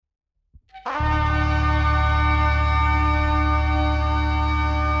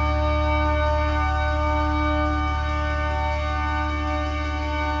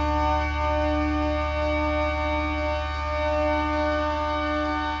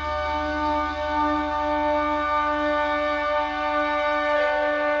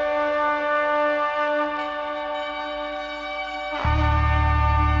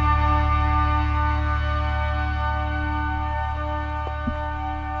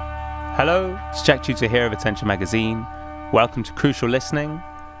Hello, it's Jack Tutor here of Attention Magazine. Welcome to Crucial Listening,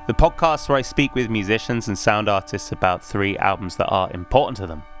 the podcast where I speak with musicians and sound artists about 3 albums that are important to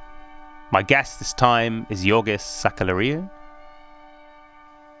them. My guest this time is Jorgis Sakellariou,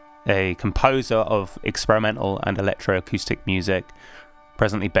 a composer of experimental and electroacoustic music,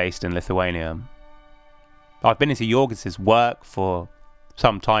 presently based in Lithuania. I've been into Jorgis's work for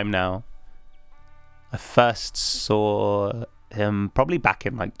some time now. I first saw him probably back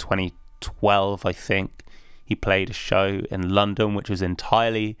in 2012, I think. He played a show in London which was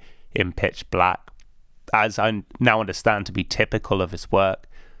entirely in pitch black. As I now understand to be typical of his work,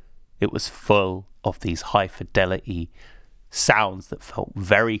 it was full of these high fidelity sounds that felt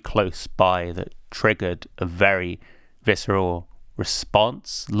very close by, that triggered a very visceral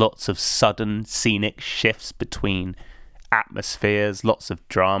response. Lots of sudden scenic shifts between atmospheres, lots of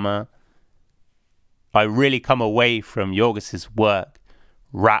drama. I really come away from Jorgis's work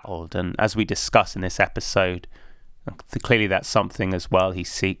rattled, and as we discuss in this episode, clearly that's something as well he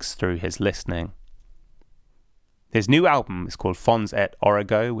seeks through his listening. His new album is called Fons et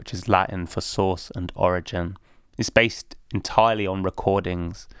Origo, which is Latin for source and origin. It's based entirely on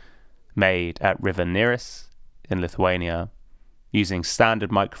recordings made at River Neris in Lithuania, using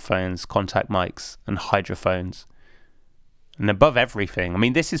standard microphones, contact mics, and hydrophones. And above everything,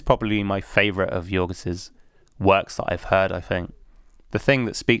 this is probably my favourite of Jorgis's works that I've heard, I think. The thing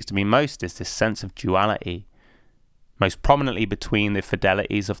that speaks to me most is this sense of duality, most prominently between the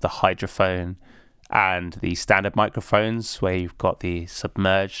fidelities of the hydrophone and the standard microphones, where you've got the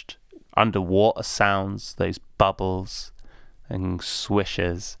submerged underwater sounds, those bubbles and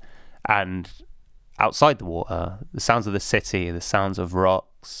swishes, and outside the water, the sounds of the city, the sounds of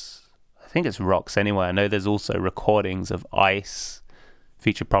rocks. I think it's rocks anyway. I know there's also recordings of ice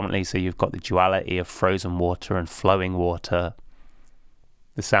featured prominently, so you've got the duality of frozen water and flowing water,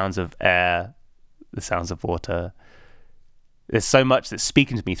 the sounds of air, the sounds of water. There's so much that's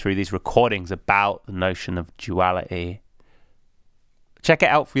speaking to me through these recordings about the notion of duality. Check it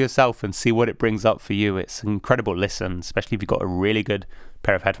out for yourself and see what it brings up for you. It's an incredible listen, especially if you've got a really good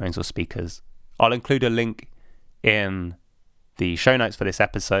pair of headphones or speakers. I'll include a link in the show notes for this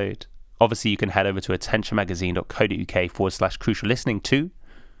episode. Obviously, you can head over to attentionmagazine.co.uk/crucial listening too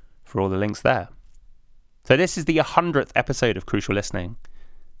for all the links there. So this is the 100th episode of Crucial Listening,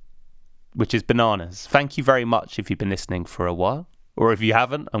 which is bananas. Thank you very much if you've been listening for a while, or if you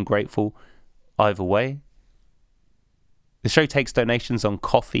haven't, I'm grateful either way. The show takes donations on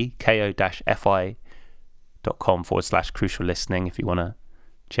Ko-fi, ko-fi.com/crucial listening if you want to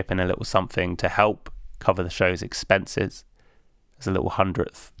chip in a little something to help cover the show's expenses as a little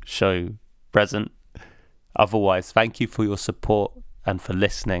 100th show present. Otherwise, thank you for your support and for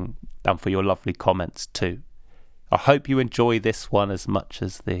listening and for your lovely comments too. I hope you enjoy this one as much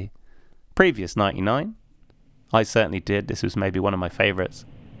as the previous 99. I certainly did. This was maybe one of my favourites.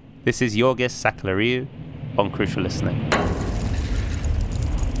 This is Jorgis Sakellariou on Crucial Listening.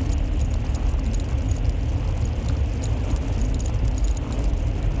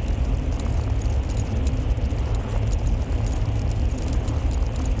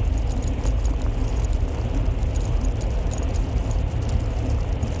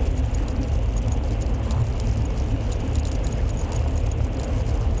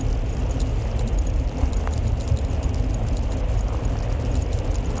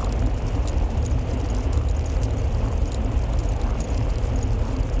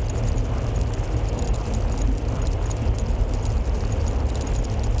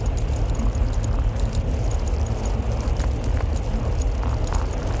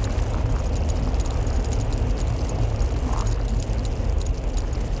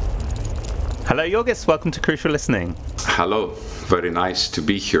 Hello, Jorgis. Welcome to Crucial Listening. Hello. Very nice to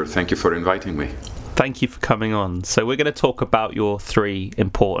be here. Thank you for inviting me. Thank you for coming on. So we're going to talk about your 3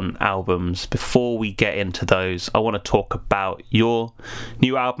 important albums. Before we get into those, I want to talk about your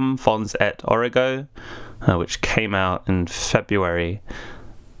new album, Fons et Origo, which came out in February.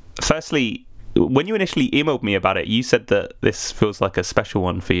 Firstly, when you initially emailed me about it, you said that this feels like a special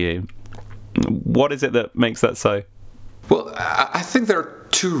one for you. What is it that makes that so? Well, I think there are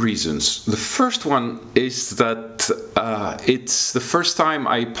 2 reasons. The first one is that it's the first time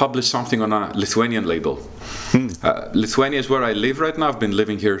I publish something on a Lithuanian label. Lithuania is where I live right now. I've been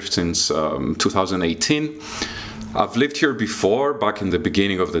living here since 2018. I've lived here before, back in the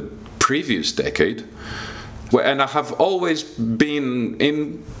beginning of the previous decade. And I have always been,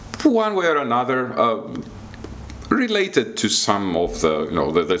 in one way or another, related to some of the,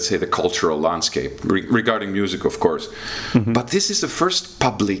 let's say the cultural landscape regarding music, of course. Mm-hmm. But this is the first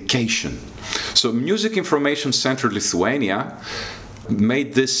publication. So Music Information Center Lithuania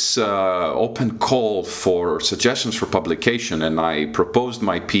made this open call for suggestions for publication, and I proposed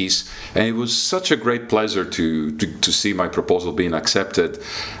my piece, and it was such a great pleasure to see my proposal being accepted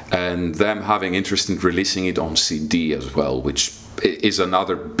and them having interest in releasing it on CD as well, which is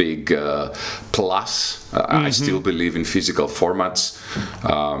another big plus. I still believe in physical formats,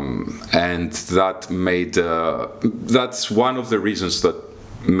 and that's one of the reasons that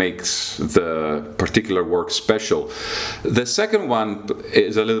makes the particular work special. The second one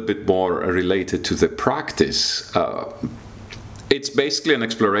is a little bit more related to the practice. It's basically an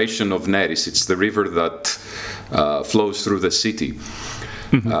exploration of Neris. It's the river that flows through the city.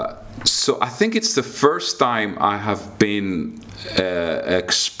 So I think it's the first time I have been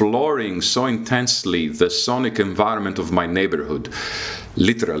exploring so intensely the sonic environment of my neighborhood,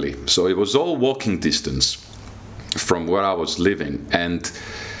 literally. So it was all walking distance from where I was living, and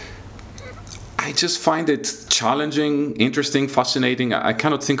I just find it challenging, interesting, fascinating. I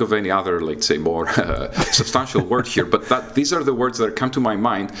cannot think of any other, let's say, more substantial word here, but these are the words that come to my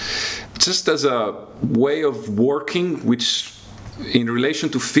mind, just as a way of working, which in relation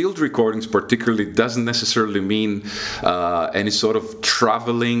to field recordings particularly doesn't necessarily mean any sort of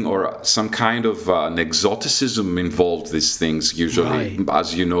traveling or some kind of an exoticism involved. These things usually,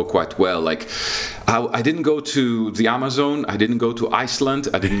 as you know quite well, like I didn't go to the Amazon, I didn't go to Iceland,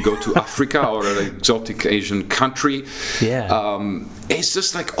 I didn't go to Africa or an exotic Asian country. It's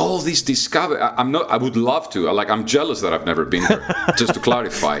just like all these discoveries. I would love to, I'm jealous that I've never been there, just to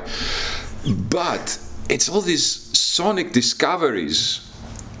clarify, but it's all these sonic discoveries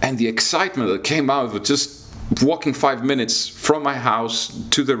and the excitement that came out of just walking 5 minutes from my house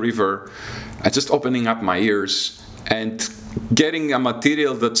to the river and just opening up my ears and getting a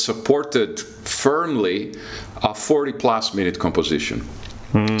material that supported firmly a 40+ minute composition.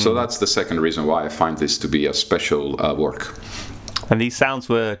 So that's the second reason why I find this to be a special work. And these sounds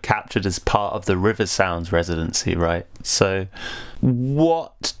were captured as part of the River Sounds residency, right? So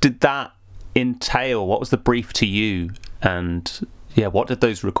what did that entail? What was the brief to you? And what did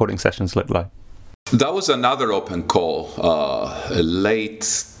those recording sessions look like? That was another open call,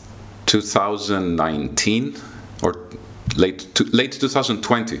 late 2019 or late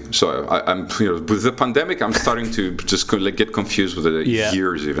 2020. So I'm with the pandemic, I'm starting to just get confused with the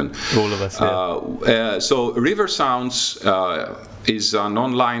years even. All of us. So River Sounds was an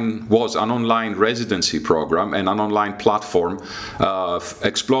online residency program and an online platform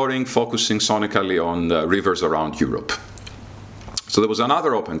exploring, focusing sonically on rivers around Europe. So there was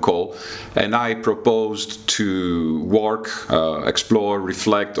another open call, and I proposed to work, explore,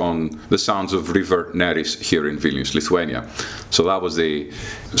 reflect on the sounds of River Neris here in Vilnius, Lithuania. So that was the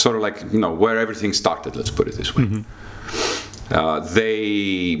sort of where everything started, let's put it this way.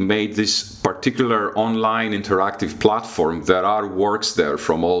 They made this particular online interactive platform. There are works there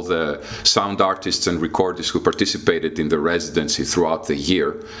from all the sound artists and recordists who participated in the residency throughout the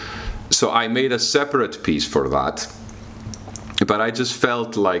year. So I made a separate piece for that. But I just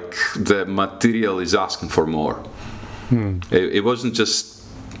felt like the material is asking for more. It wasn't just,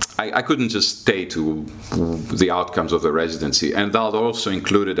 I couldn't just stay to the outcomes of the residency. And that also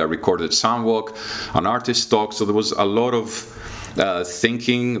included a recorded sound walk, an artist talk. So there was a lot of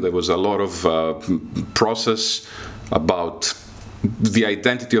thinking, there was a lot of process about the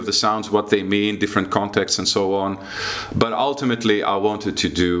identity of the sounds, what they mean, different contexts and so on. But ultimately, I wanted to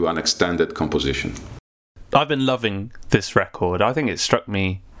do an extended composition. I've been loving this record. I think it struck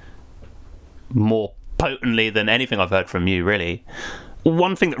me more potently than anything I've heard from you, really.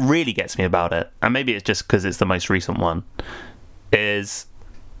 One thing that really gets me about it, and maybe it's just because it's the most recent one, is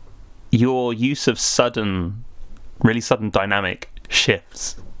your use of really sudden dynamic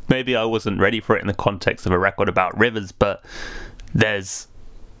shifts. Maybe I wasn't ready for it in the context of a record about rivers, but there's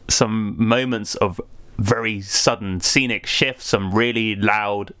some moments of very sudden scenic shifts, some really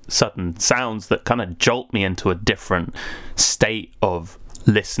loud sudden sounds that kind of jolt me into a different state of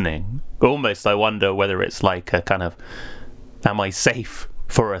listening. Almost I wonder whether it's like a kind of, am I safe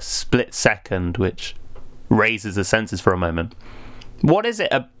for a split second, which raises the senses for a moment. What is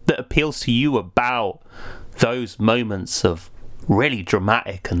it that appeals to you about those moments of really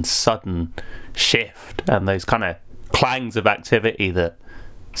dramatic and sudden shift and those kind of clangs of activity that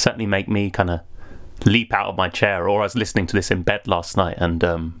certainly make me kind of leap out of my chair? Or I was listening to this in bed last night and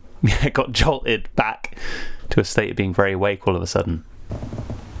got jolted back to a state of being very awake all of a sudden.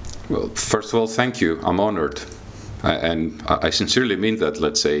 Well, first of all, thank you. I'm honored. And I sincerely mean that,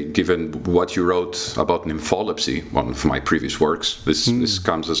 let's say, given what you wrote about Nympholepsy, one of my previous works, this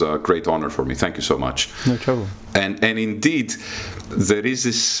comes as a great honor for me. Thank you so much. No trouble. And indeed, there is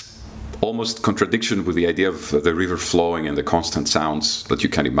this almost contradiction with the idea of the river flowing and the constant sounds that you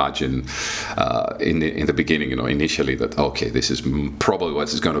can imagine in the beginning, initially, that okay, this is probably what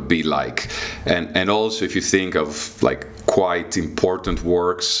it's going to be like. And also, if you think of like quite important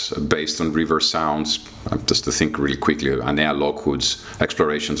works based on river sounds, just to think really quickly, Anea Lockwood's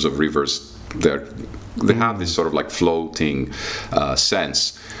explorations of rivers, they have this sort of like floating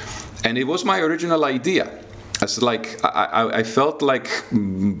sense. And it was my original idea. As like I felt like,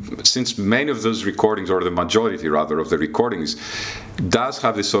 since many of those recordings, or the majority rather of the recordings, does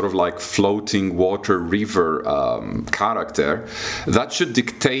have this sort of like floating water river character, that should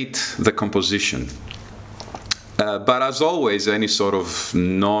dictate the composition. But as always, any sort of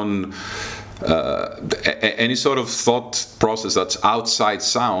any sort of thought process that's outside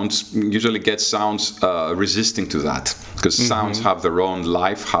sounds usually gets sounds resisting to that, because sounds have their own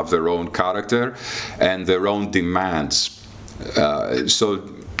life, have their own character, and their own demands. So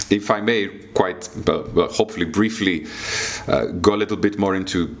if I may, quite hopefully briefly, go a little bit more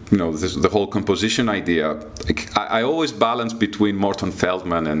into the whole composition idea. I always balance between Morton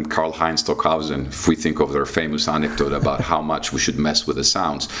Feldman and Karlheinz Stockhausen, if we think of their famous anecdote about how much we should mess with the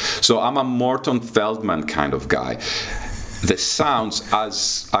sounds. So I'm a Morton Feldman kind of guy. The sounds,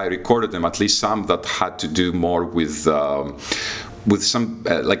 as I recorded them, at least some that had to do more with some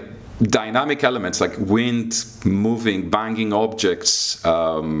like dynamic elements, like wind, moving, banging objects.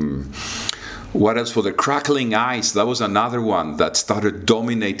 What else for the crackling ice? That was another one that started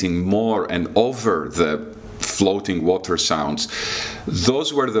dominating more and over the floating water sounds.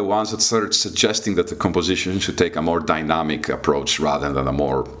 Those were the ones that started suggesting that the composition should take a more dynamic approach rather than a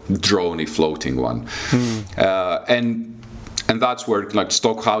more drony floating one. And that's where like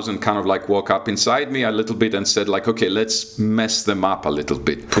Stockhausen kind of like woke up inside me a little bit and said like, okay, let's mess them up a little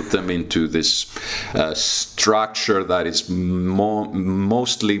bit, put them into this structure that is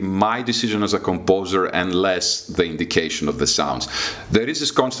mostly my decision as a composer and less the indication of the sounds. There is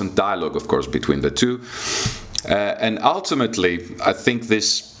this constant dialogue, of course, between the two. And ultimately, I think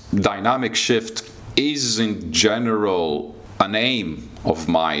this dynamic shift is in general an aim of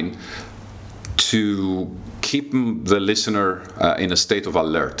mine, to keep the listener in a state of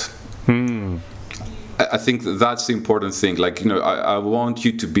alert. I think that's the important thing. Like, I want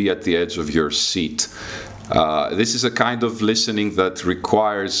you to be at the edge of your seat. This is a kind of listening that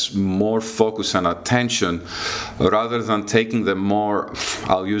requires more focus and attention, rather than taking the more,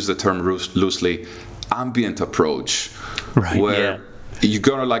 I'll use the term loosely, ambient approach, right, where you're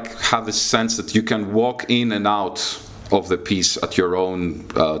gonna like have a sense that you can walk in and out of the piece at your own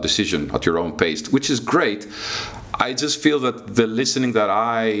decision, at your own pace, which is great. I just feel that the listening that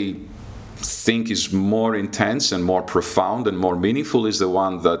I think is more intense and more profound and more meaningful is the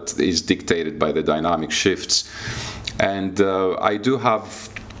one that is dictated by the dynamic shifts. And I do have,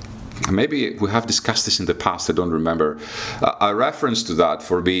 maybe we have discussed this in the past, I don't remember. A reference to that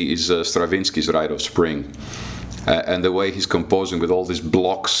for me is Stravinsky's Rite of Spring. And the way he's composing with all these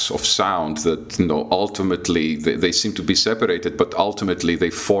blocks of sound that, ultimately they seem to be separated, but ultimately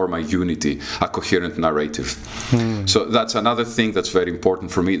they form a unity, a coherent narrative. So that's another thing that's very important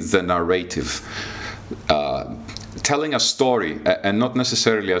for me, the narrative. Telling a story, and not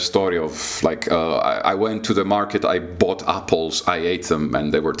necessarily a story of like, I went to the market, I bought apples, I ate them,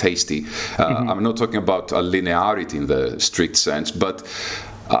 and they were tasty. I'm not talking about a linearity in the strict sense, but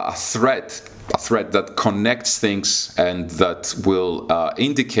a thread that connects things and that will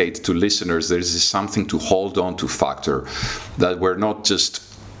indicate to listeners there is something to hold on to factor, that we're not just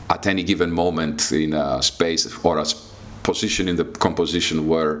at any given moment in a space or a position in the composition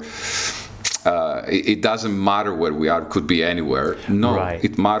where it doesn't matter where we are, could be anywhere. No, right.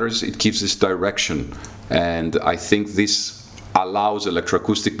 It matters, it gives this direction. And I think this allows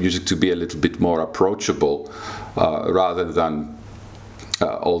electroacoustic music to be a little bit more approachable rather than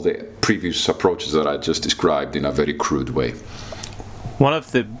all the previous approaches that I just described in a very crude way. One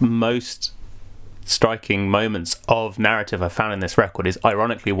of the most striking moments of narrative I found in this record is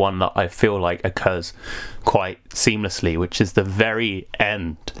ironically one that I feel like occurs quite seamlessly, which is the very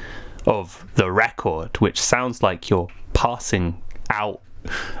end of the record, which sounds like you're passing out.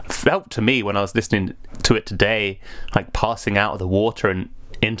 Felt to me when I was listening to it today like passing out of the water and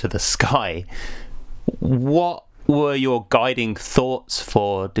into the sky. What were your guiding thoughts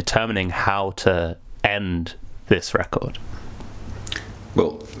for determining how to end this record?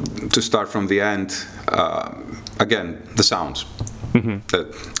 Well, to start from the end, again, the sounds.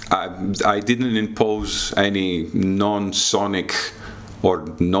 I didn't impose any non-sonic or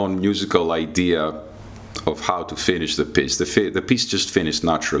non-musical idea of how to finish the piece. The piece just finished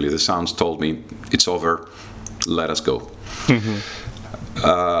naturally. The sounds told me, it's over, let us go.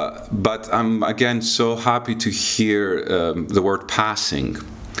 But I'm again so happy to hear the word passing,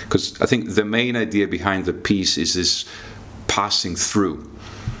 because I think the main idea behind the piece is this passing through.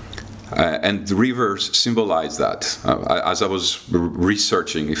 And the rivers symbolize that. As I was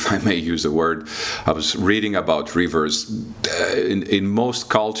researching, if I may use the word, I was reading about rivers. In most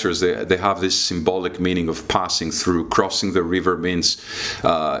cultures, they have this symbolic meaning of passing through. Crossing the river means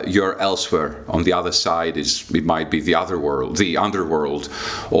you're elsewhere. On the other side it might be the other world, the underworld,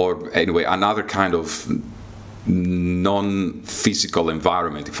 or anyway another kind of non-physical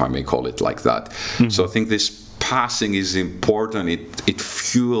environment, if I may call it like that. Mm-hmm. So I think this passing is important. It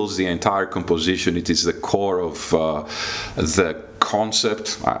fuels the entire composition. It is the core of the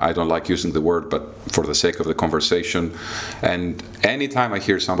concept. I don't like using the word, but for the sake of the conversation. And anytime I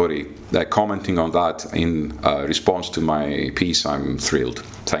hear somebody commenting on that in response to my piece, I'm thrilled.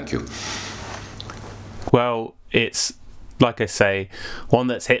 Thank you. Well, it's, like I say, one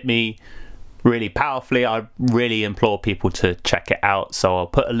that's hit me really powerfully. I really implore people to check it out, so I'll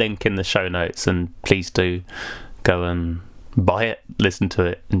put a link in the show notes, and please do go and buy it, listen to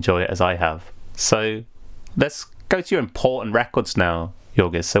it, enjoy it as I have. So let's go to your important records now,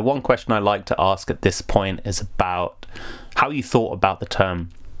 Jorgis. So one question I like to ask at this point is about how you thought about the term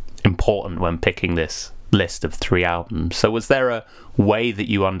important when picking this list of 3 albums. So was there a way that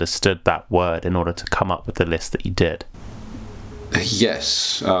you understood that word in order to come up with the list that you did?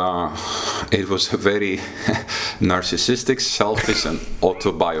 Yes, it was a very narcissistic, selfish, and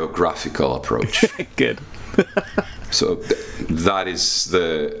autobiographical approach. Good. So that is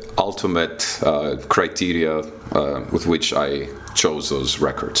the ultimate criteria with which I chose those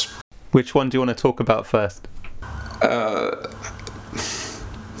records. Which one do you want to talk about first? The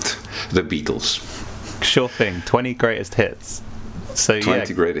Beatles. Sure thing. 20 greatest hits. So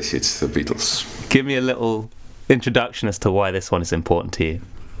 20 greatest hits, the Beatles. Give me a little introduction as to why this one is important to you.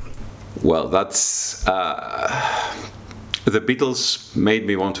 Well, that's the Beatles made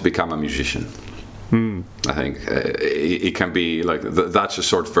me want to become a musician. I think it can be like that's a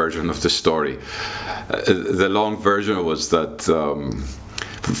short version of the story. The long version was that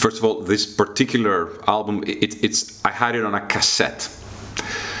first of all, this particular album, I had it on a cassette.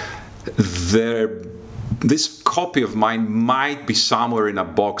 This copy of mine might be somewhere in a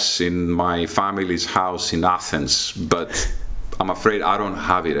box in my family's house in Athens, but I'm afraid I don't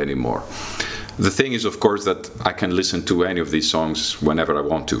have it anymore. The thing is, of course, that I can listen to any of these songs whenever I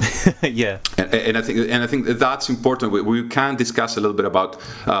want to. Yeah. And I think that's important. We can discuss a little bit about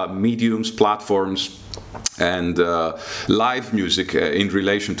mediums, platforms, and live music in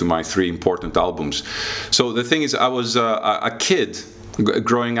relation to my 3 important albums. So the thing is, I was a kid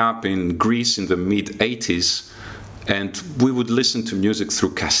growing up in Greece in the mid-80s, and we would listen to music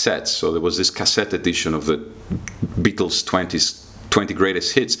through cassettes. So there was this cassette edition of the Beatles 20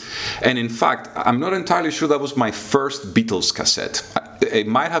 greatest hits. And in fact, I'm not entirely sure that was my first Beatles cassette. It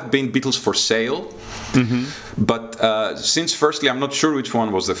might have been Beatles for Sale. Mm-hmm. But since firstly, I'm not sure which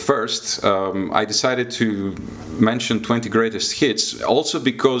one was the first, I decided to mention 20 greatest hits, also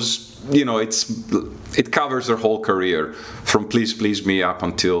because, you know, it covers their whole career from Please Please Me up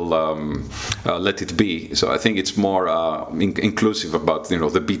until Let It Be. So I think it's more inclusive about, you know,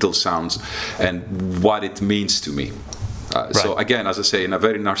 the Beatles sounds and what it means to me. Right. So again, as I say, in a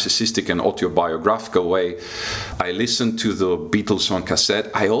very narcissistic and autobiographical way, I listened to the Beatles on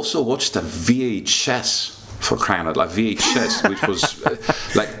cassette. I also watched a VHS, for crying out loud, VHS, which was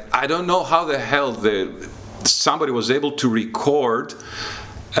like, I don't know how the hell somebody was able to record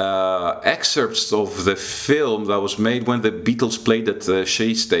excerpts of the film that was made when the Beatles played at the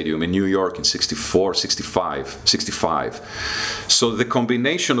Shea Stadium in New York in 65. So the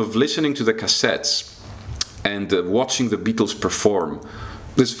combination of listening to the cassettes and watching the Beatles perform,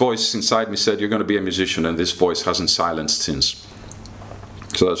 this voice inside me said, you're going to be a musician, and this voice hasn't silenced since.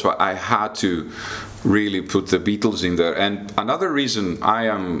 So that's why I had to really put the Beatles in there. And another reason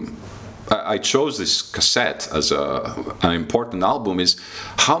I chose this cassette as an important album is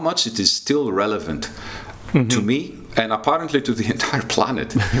how much it is still relevant to me and apparently to the entire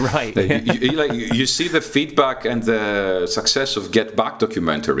planet. Right. You see the feedback and the success of Get Back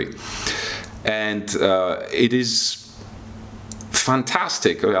documentary. And it is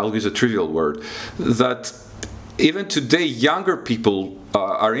fantastic, I'll use a trivial word, that even today younger people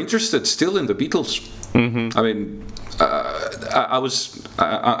are interested still in the Beatles. Mm-hmm. I mean,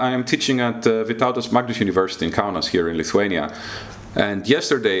 I am teaching at Vytautas Magnus University in Kaunas here in Lithuania. And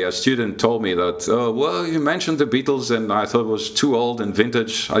yesterday a student told me that, well, you mentioned the Beatles and I thought it was too old and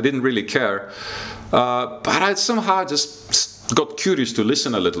vintage. I didn't really care. But I somehow just got curious to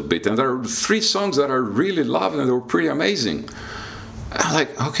listen a little bit, and there are 3 songs that I really love and they were pretty amazing. I'm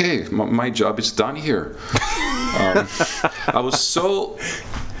like, okay, my job is done here. I was so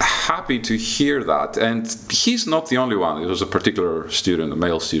happy to hear that, and he's not the only one. It was a particular student, a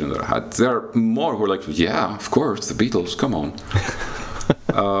male student that I had. There are more who are like, yeah, of course, the Beatles, come on.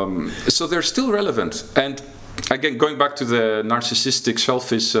 So they're still relevant. And again, going back to the narcissistic,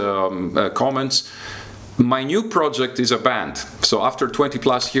 selfish comments, my new project is a band. So after 20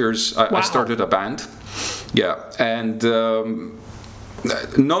 plus years, I started a band. Yeah, and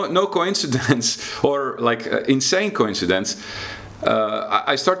no coincidence, or like insane coincidence.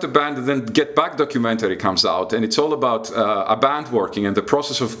 I start the band, and then Get Back documentary comes out, and it's all about a band working and the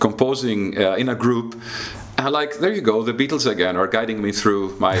process of composing in a group. And like, there you go, the Beatles again are guiding me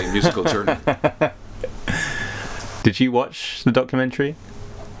through my musical journey. Did you watch the documentary?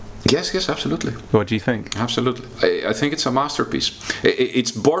 Yes, absolutely. What do you think? Absolutely. I think it's a masterpiece.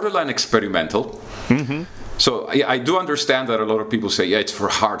 It's borderline experimental. Mm-hmm. So I do understand that a lot of people say, yeah, it's for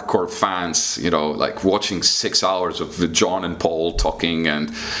hardcore fans, like watching 6 hours of John and Paul talking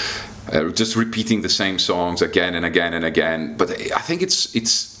and just repeating the same songs again and again and again. But I think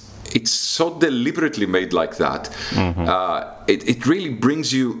it's so deliberately made like that. Mm-hmm. It really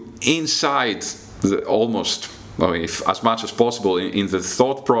brings you inside as much as possible in the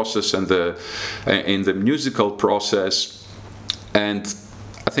thought process and in the musical process. And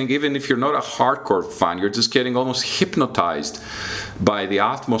I think even if you're not a hardcore fan, you're just getting almost hypnotized by the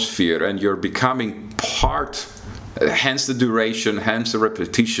atmosphere, and you're becoming part. Hence the duration, hence the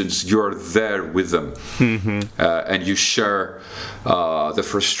repetitions. You're there with them, mm-hmm. And you share the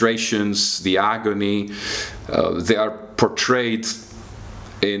frustrations, the agony. They are portrayed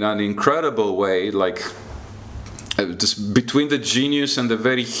in an incredible way, like just between the genius and the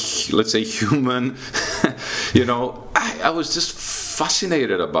very, let's say, human. I was just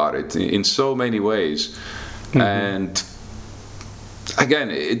fascinated about it in so many ways, mm-hmm. and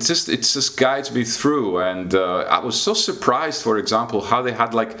again, it just guides me through. And I was so surprised, for example, how they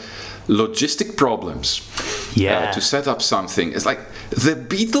had like logistic problems to set up something. It's like the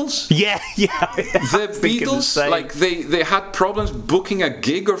Beatles. Yeah. The Beatles, like they had problems booking a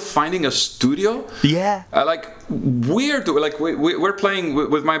gig or finding a studio. Yeah. Like weird. Like we're playing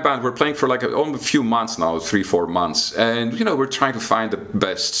with my band. We're playing for like a few months now, 3-4 months, and we're trying to find the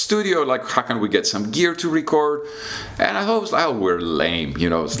best studio. Like, how can we get some gear to record? And I was like, we're lame.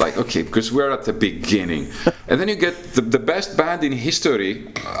 It's like, okay, because we're at the beginning, and then you get the best band in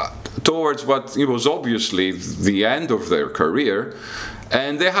history towards what it was obviously the end of their career,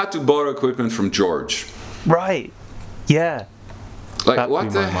 and they had to borrow equipment from George. Right. Yeah. Like, that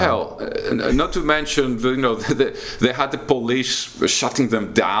what the hell? Not to mention, they had the police shutting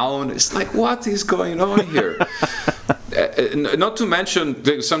them down. It's like, what is going on here? Not to mention,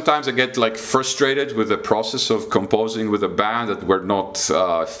 sometimes I get like frustrated with the process of composing with a band that we're not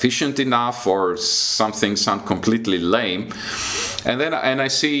efficient enough, or some things sound completely lame. And then I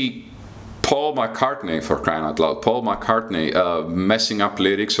see Paul McCartney, for crying out loud, Paul McCartney messing up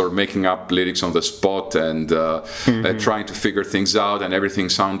lyrics or making up lyrics on the spot, and mm-hmm. Trying to figure things out, and everything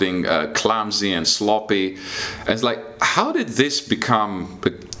sounding clumsy and sloppy. And it's like, how did this become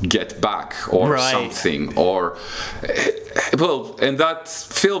Get Back or something? Or and that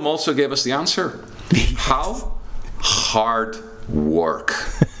film also gave us the answer. How? Hard work.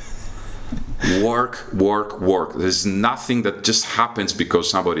 Work. There's nothing that just happens because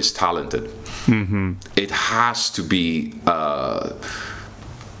somebody's talented. Mm-hmm. It has to be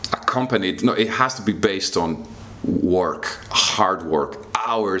accompanied. No, it has to be based on work, hard work,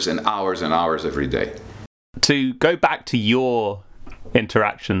 hours and hours and hours every day. To go back to your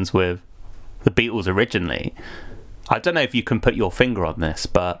interactions with the Beatles originally, I don't know if you can put your finger on this,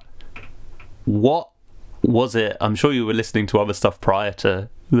 but what was it? I'm sure you were listening to other stuff prior to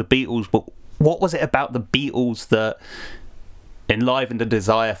the Beatles, but what was it about the Beatles that enlivened a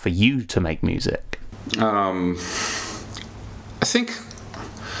desire for you to make music? I think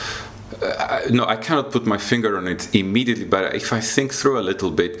I cannot put my finger on it immediately, but if I think through a little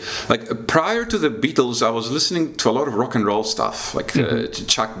bit, like prior to the Beatles, I was listening to a lot of rock and roll stuff, like mm-hmm.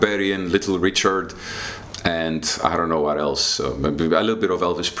 Chuck Berry and Little Richard, and I don't know what else, maybe a little bit of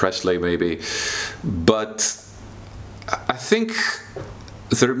Elvis Presley maybe, but I think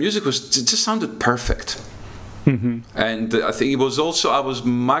their music just sounded perfect. Mm-hmm. And I think it was also, I was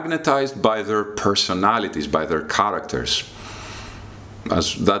magnetized by their personalities, by their characters.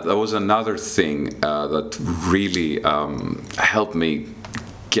 That was another thing that really helped me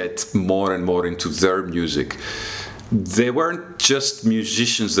get more and more into their music. They weren't just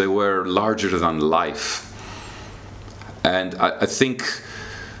musicians, they were larger than life. And I think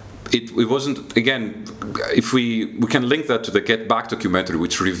it wasn't, again, if we can link that to the Get Back documentary,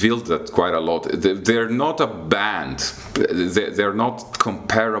 which revealed that quite a lot. They're not a band. They're not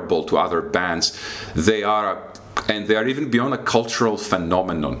comparable to other bands. They are even beyond a cultural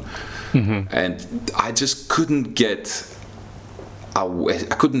phenomenon. And I just couldn't get away.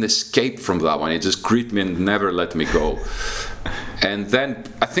 I couldn't escape from that one. It just gripped me and never let me go. And then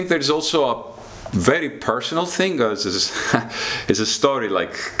I think there's also a very personal thing. It's a story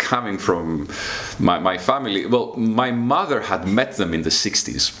like coming from my family. Well, my mother had met them in the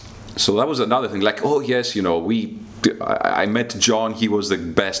 60s. So that was another thing. Like, oh yes, I met John, he was the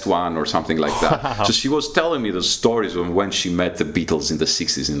best one, or something like that. Wow. So she was telling me the stories of when she met the Beatles in the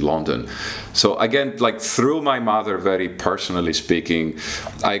 60s in London. So again, like through my mother, very personally speaking,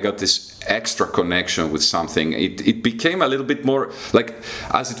 I got this extra connection with something. It became a little bit more like,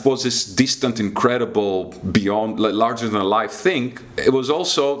 as it was this distant, incredible, beyond, like, larger than life thing, it was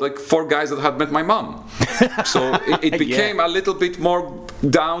also like 4 guys that had met my mom. So it became a little bit more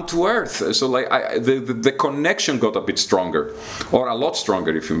down to earth. So like the connection got a bit stronger, or a lot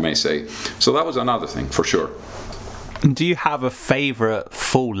stronger, if you may say. So that was another thing for sure. Do you have a favorite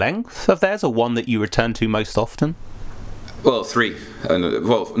full length of theirs, or one that you return to most often? Well, 3. Damn,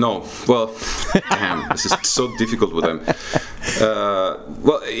 this is so difficult with them.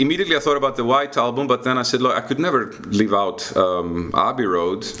 Well, immediately I thought about the White Album, but then I said, look, I could never leave out Abbey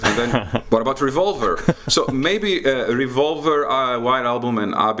Road. And then, what about Revolver? So maybe Revolver, White Album,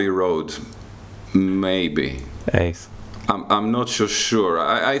 and Abbey Road. Maybe. Ace. I'm not so sure.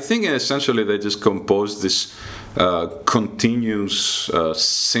 I think essentially they just composed this continuous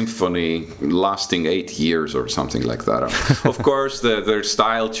symphony lasting 8 years or something like that. Of course, their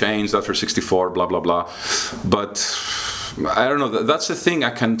style changed after 64, blah, blah, blah. But I don't know, that's the thing. I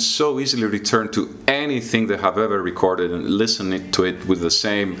can so easily return to anything they have ever recorded and listen to it with the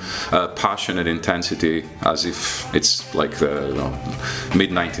same passionate intensity as if it's like the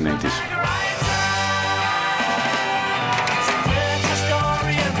mid-1980s.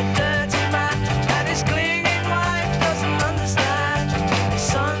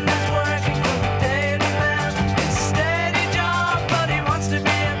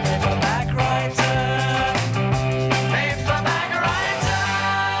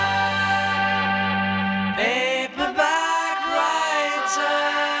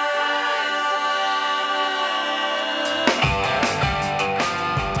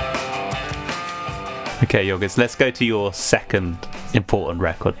 Okay, Yorgos, let's go to your second important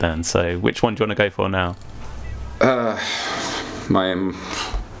record then. So which one do you want to go for now?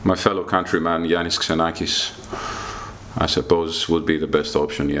 My fellow countryman, Yannis Xenakis, I suppose would be the best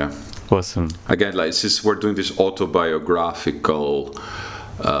option, yeah. Awesome. Again, like, we're doing this autobiographical,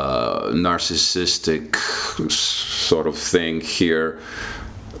 narcissistic sort of thing here,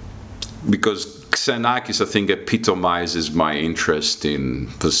 because Xenakis, I think, epitomizes my interest in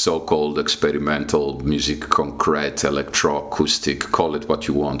the so-called experimental musique concrète, electroacoustic, call it what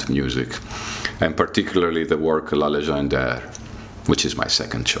you want, music, and particularly the work La Légendaire, which is my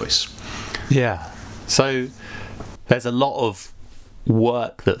second choice. Yeah. So there's a lot of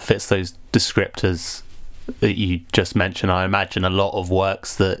work that fits those descriptors that you just mentioned. I imagine a lot of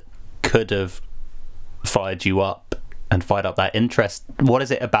works that could have fired you up and fired up that interest. What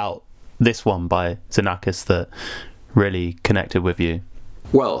is it about this one by Xenakis that really connected with you?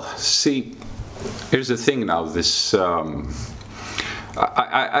 Well, see, here's the thing now. This I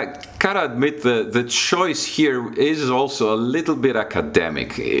gotta admit the choice here is also a little bit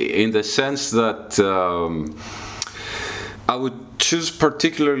academic, in the sense that I would choose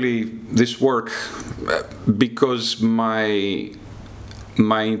particularly this work because my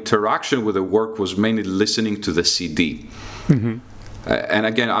interaction with the work was mainly listening to the CD. Mm-hmm. And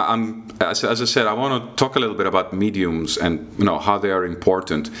again, as I said, I want to talk a little bit about mediums and how they are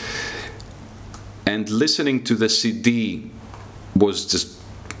important. And listening to the CD was just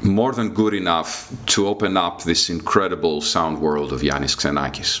more than good enough to open up this incredible sound world of Yannis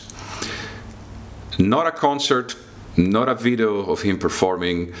Xenakis. Not a concert, not a video of him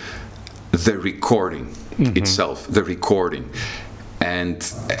performing, the recording itself, the recording. And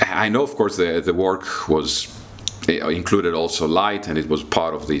I know, of course, the work was included also light, and it was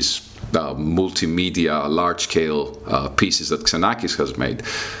part of these multimedia, large-scale pieces that Xenakis has made.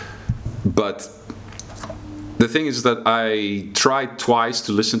 But the thing is that I tried twice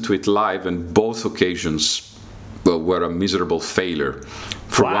to listen to it live, and both occasions were a miserable failure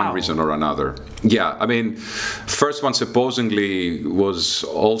for one reason or another. Yeah, I mean, first one supposedly was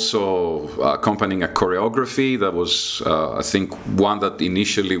also accompanying a choreography that was, I think, one that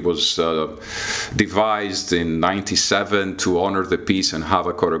initially was devised in '97 to honor the piece and have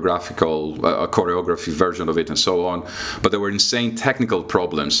a choreography version of it and so on. But there were insane technical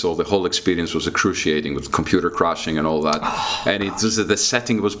problems, so the whole experience was excruciating with computer crashing and all that. And it just, the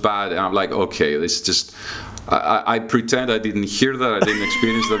setting was bad, and I'm like, okay, this just... I pretend I didn't hear that, I didn't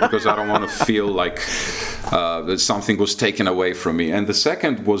experience that, because I don't want to feel like that something was taken away from me. And the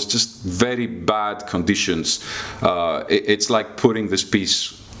second was just very bad conditions. It's like putting this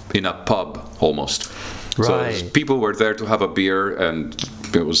piece in a pub almost. Right. So people were there to have a beer, and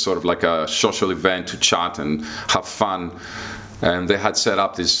it was sort of like a social event to chat and have fun. And they had set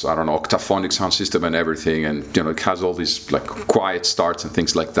up this, I don't know, octaphonic sound system and everything, and it has all these like quiet starts and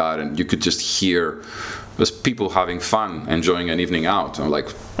things like that, and you could just hear just people having fun, enjoying an evening out. I'm like,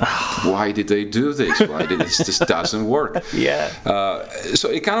 why did they do this? Why did this? This doesn't work. Yeah. So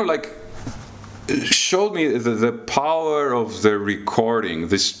it kind of like showed me the power of the recording.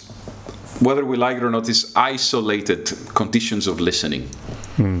 This, whether we like it or not, these isolated conditions of listening.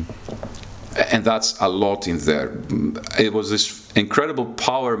 And that's a lot in there. It was this incredible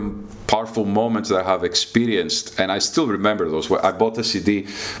powerful moment that I have experienced, and I still remember those. I bought a CD.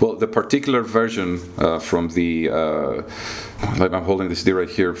 Well, the particular version from the, I'm holding this CD right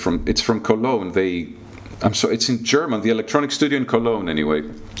here. It's from Cologne. It's in German. The Electronic Studio in Cologne, anyway.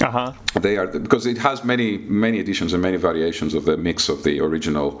 They are, because it has many editions and many variations of the mix of the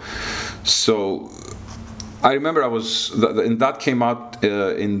original. So I remember and that came out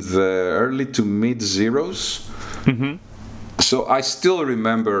in the early to mid zeros. Mm-hmm. So I still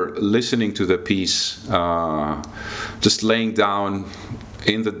remember listening to the piece, just laying down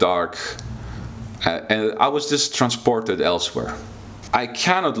in the dark, and I was just transported elsewhere. I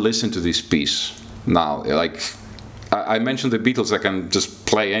cannot listen to this piece now. Like I mentioned the Beatles, I can just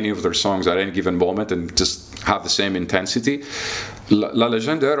play any of their songs at any given moment and just have the same intensity. La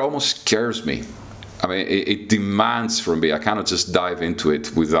Légendaire almost scares me. I mean, it demands from me. I cannot just dive into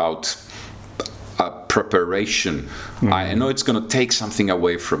it without a preparation. Mm-hmm. I know it's going to take something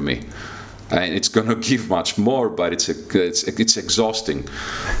away from me, and it's going to give much more, but it's exhausting.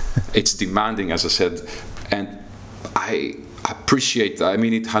 It's demanding, as I said, and I appreciate that. I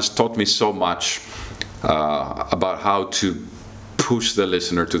mean, it has taught me so much about how to push the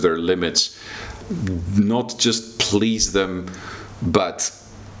listener to their limits, not just please them, but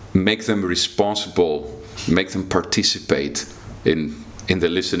make them responsible, make them participate in the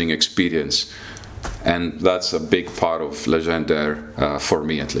listening experience. And that's a big part of Légendaire, for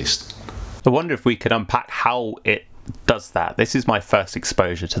me at least. I wonder if we could unpack how it does that. This is my first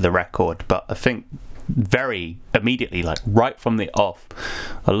exposure to the record, but I think very immediately, like right from the off,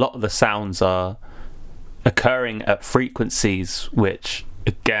 a lot of the sounds are occurring at frequencies which,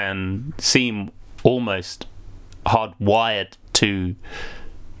 again, seem almost hardwired to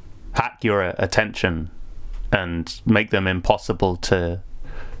hack your attention and make them impossible to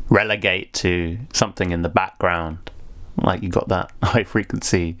relegate to something in the background. Like you got that high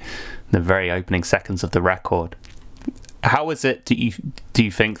frequency in the very opening seconds of the record. How is it, do you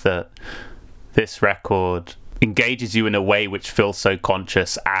think that this record engages you in a way which feels so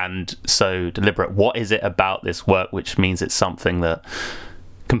conscious and so deliberate? What is it about this work which means it's something that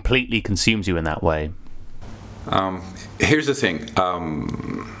completely consumes you in that way? Here's the thing.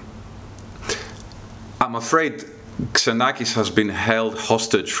 I'm afraid Xenakis has been held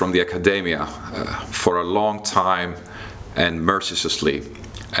hostage from the academia for a long time and mercilessly.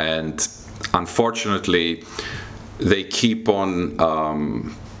 And unfortunately, they keep on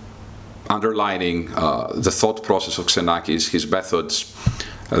underlining the thought process of Xenakis, his methods,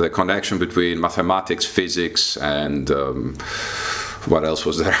 the connection between mathematics, physics, and what else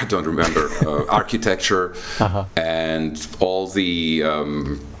was there? I don't remember. Architecture, and all the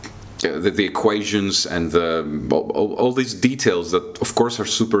equations and all these details that, of course, are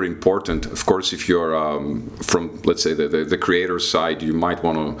super important. Of course, if you're from, let's say, the creator's side, you might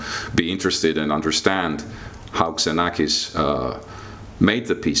want to be interested and understand how Xenakis made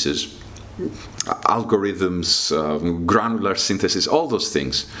the pieces. Algorithms, granular synthesis, all those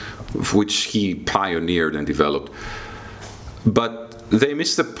things, which he pioneered and developed. But they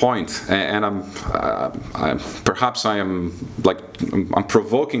missed the point, and I'm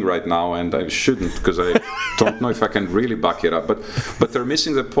provoking right now, and I shouldn't, because I don't know if I can really back it up. But they're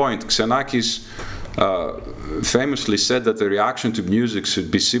missing the point. Xenakis famously said that the reaction to music should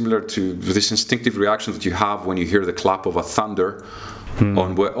be similar to this instinctive reaction that you have when you hear the clap of a thunder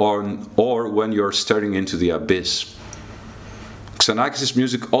or when you're staring into the abyss. Xenakis'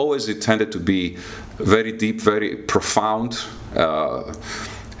 music always intended to be very deep, very profound.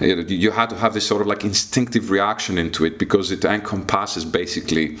 You had to have this sort of like instinctive reaction into it because it encompasses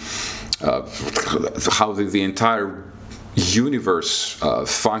basically how the entire universe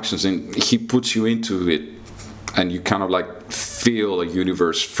functions, and he puts you into it, and you kind of like feel a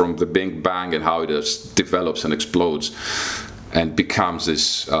universe from the Big Bang and how it just develops and explodes and becomes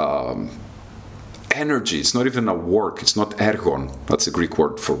this energy. It's not even a work. It's not ergon. That's a Greek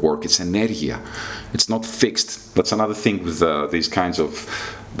word for work. It's energia. It's not fixed. That's another thing with these kinds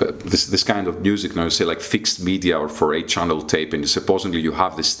of this kind of music. Now you say like fixed media or for 8-channel tape, and supposedly you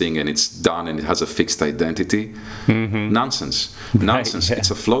have this thing and it's done and it has a fixed identity. Nonsense. Nonsense. Right, yeah.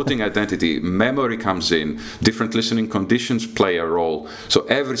 It's a floating identity. Memory comes in. Different listening conditions play a role. So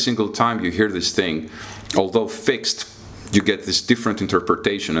every single time you hear this thing, although fixed, you get this different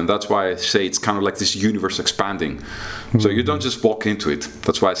interpretation, and that's why I say it's kind of like this universe expanding. So you don't just walk into it.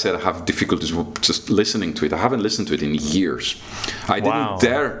 That's why I said I have difficulties with just listening to it. I haven't listened to it in years. I didn't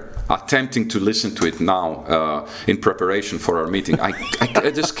dare attempting to listen to it now in preparation for our meeting. I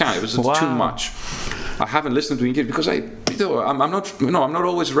just can't. It was too much. I haven't listened to it yet because I'm not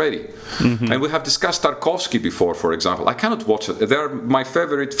always ready. And we have discussed Tarkovsky before, for example. I cannot watch it. They are my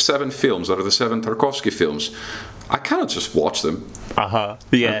favorite 7 films. Are the 7 Tarkovsky films. I cannot just watch them.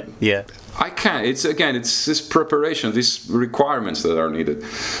 Yeah. I can't. It's this preparation, these requirements that are needed.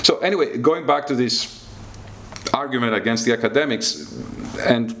 So anyway, going back to this argument against the academics,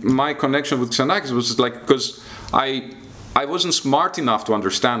 and my connection with Xenakis was like because I wasn't smart enough to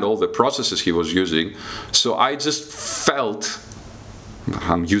understand all the processes he was using, so I just felt.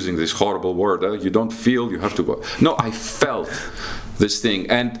 I'm using this horrible word. You don't feel, you have to. No, I felt this thing,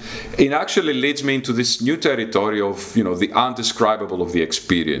 and it actually leads me into this new territory of the undescribable of the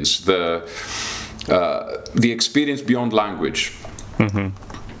experience, the experience beyond language. And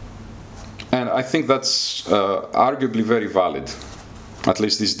I think that's arguably very valid. At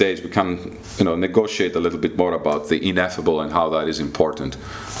least these days, we can negotiate a little bit more about the ineffable and how that is important.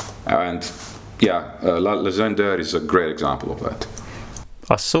 And La Légendaire is a great example of that.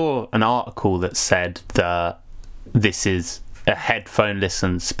 I saw an article that said that this is a headphone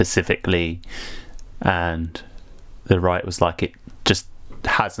listen specifically, and the writer was like, it just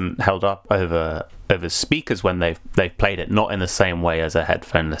hasn't held up over speakers when they've played it, not in the same way as a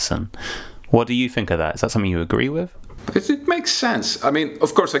headphone listen. What do you think of that? Is that something you agree with? It makes sense. I mean,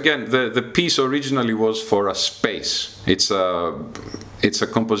 of course, again, the piece originally was for a space. It's a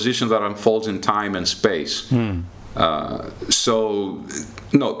composition that unfolds in time and space. So,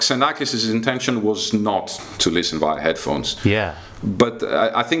 no, Xenakis' intention was not to listen via headphones. Yeah. But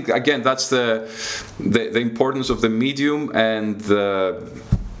I think, again, that's the importance of the medium and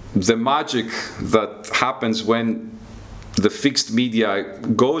the magic that happens when the fixed media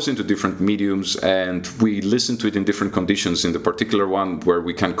goes into different mediums and we listen to it in different conditions. In the particular one where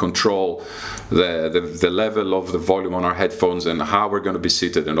we can control the level of the volume on our headphones and how we're going to be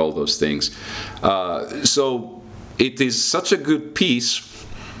seated and all those things. So it is such a good piece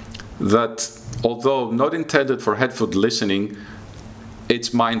that, although not intended for headphone listening,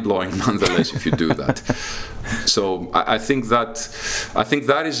 it's mind-blowing nonetheless if you do that. So I think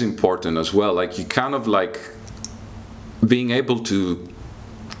that is important as well. Like, you kind of like being able to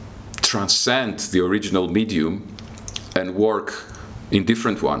transcend the original medium and work in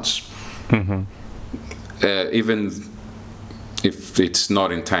different ones, even if it's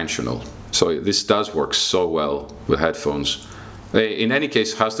not intentional. So this does work so well with headphones. In any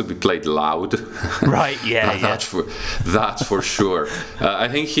case, it has to be played loud. Right, yeah. That's for sure. I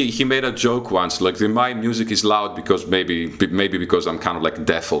think he made a joke once, like, my music is loud because maybe because I'm kind of like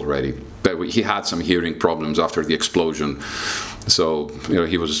deaf already. But he had some hearing problems after the explosion. So,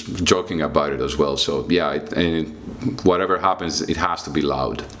 he was joking about it as well. So, yeah, whatever happens, it has to be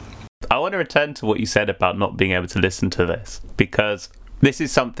loud. I want to return to what you said about not being able to listen to this, because this is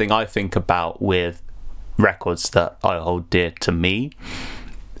something I think about with records that I hold dear to me,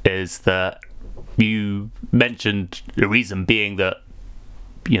 is that you mentioned the reason being that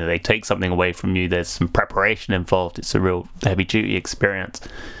they take something away from you. There's some preparation involved. It's a real heavy duty experience.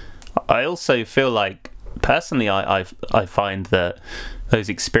 I also feel like personally I find that those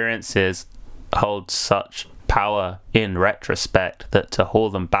experiences hold such power in retrospect that to haul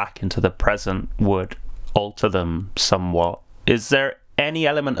them back into the present would alter them somewhat. Is there any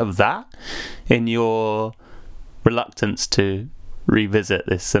element of that in your reluctance to revisit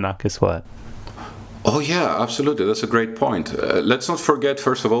this Xenakis work? Oh yeah, absolutely. That's a great point. Let's not forget,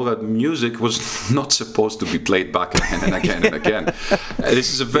 first of all, that music was not supposed to be played back again and again and again.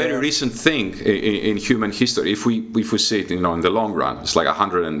 This is a very recent thing in human history. If we see it, in the long run, it's like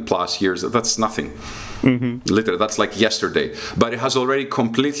 100 and plus years. That's nothing. Literally, that's like yesterday. But it has already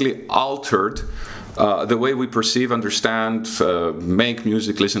completely altered the way we perceive, understand, make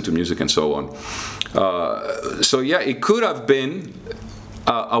music, listen to music, and so on. So yeah, it could have been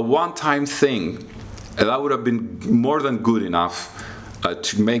a one-time thing. That would have been more than good enough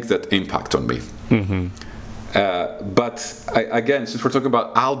to make that impact on me. But again, since we're talking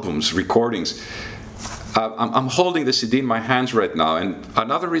about albums, recordings, I'm holding the CD in my hands right now. And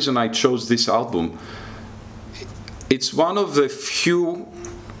another reason I chose this album, it's one of the few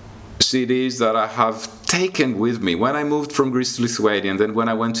CDs that I have taken with me when I moved from Greece to Lithuania, and then when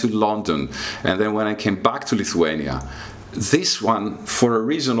I went to London, and then when I came back to Lithuania. This one, for a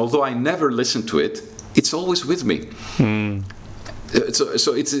reason, although I never listened to it, it's always with me.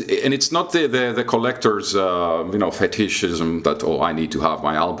 So it's not the collector's fetishism that I need to have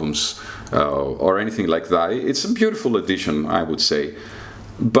my albums or anything like that. It's a beautiful addition, I would say,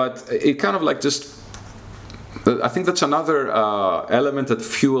 but it kind of like just, I think that's another element that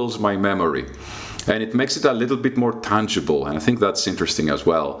fuels my memory, and it makes it a little bit more tangible. And I think that's interesting as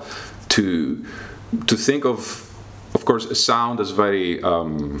well, to think of course, sound as very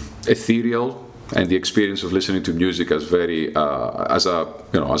ethereal, and the experience of listening to music as very as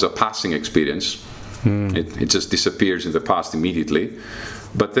a passing experience. It just disappears in the past immediately.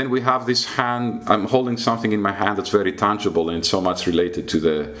 But then we have this hand. I'm holding something in my hand that's very tangible, and so much related to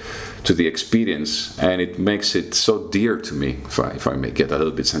the experience, and it makes it so dear to me. If I may get a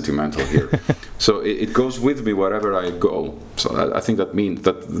little bit sentimental here, so it goes with me wherever I go. So I think that means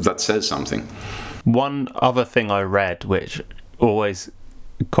that says something. One other thing I read, which always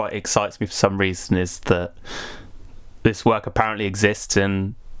quite excites me for some reason, is that this work apparently exists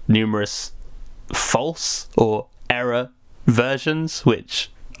in numerous false or error versions, which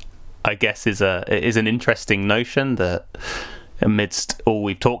I guess is an interesting notion, that amidst all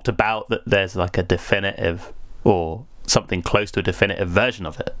we've talked about, that there's like a definitive or something close to a definitive version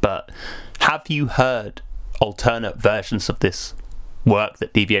of it. But have you heard alternate versions of this work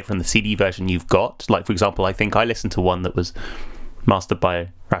that deviate from the CD version you've got? Like, for example, I think I listened to one that was mastered by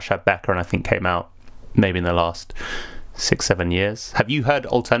Rashad Becker, and I think came out maybe in the last 6-7 years. Have you heard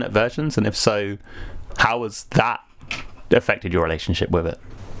alternate versions? And if so, how has that affected your relationship with it?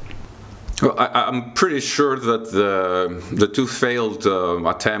 Well, I'm pretty sure that the two failed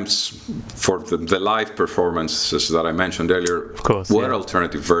attempts for the live performances that I mentioned earlier were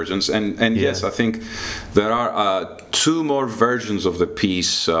alternative versions. And yes, I think there are 2 more versions of the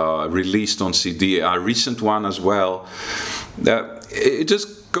piece released on CD, a recent one as well. It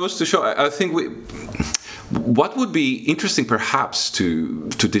just goes to show, I think what would be interesting perhaps to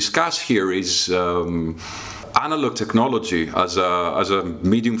discuss here is analog technology as a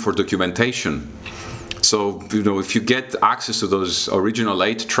medium for documentation. So, if you get access to those original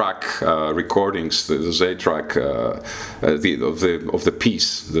 8-track recordings, those 8-track of the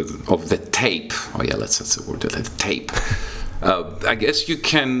piece, of the tape. Oh yeah, that's the word, the tape. I guess you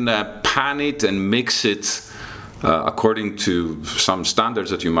can pan it and mix it according to some standards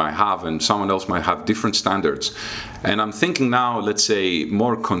that you might have, and someone else might have different standards. And I'm thinking now, let's say,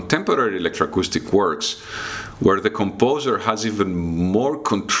 more contemporary electroacoustic works, where the composer has even more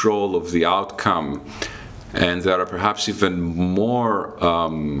control of the outcome, and there are perhaps even more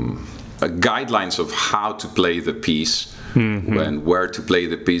guidelines of how to play the piece and where to play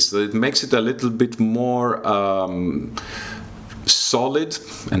the piece. So it makes it a little bit more solid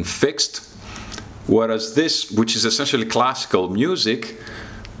and fixed. Whereas this, which is essentially classical music,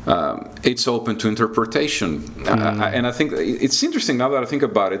 it's open to interpretation. And I think it's interesting now that I think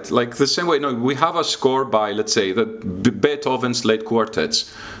about it, like the same way, we have a score by, let's say, Beethoven's late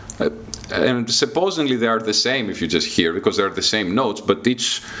quartets. And supposedly they are the same if you just hear, because they're the same notes, but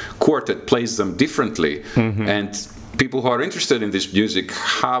each quartet plays them differently. And people who are interested in this music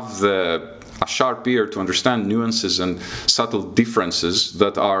have a sharp ear to understand nuances and subtle differences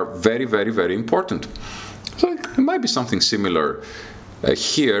that are very, very, very important. So it might be something similar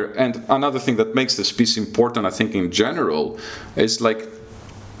here. And another thing that makes this piece important, I think, in general, is like,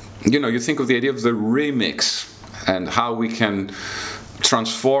 you think of the idea of the remix and how we can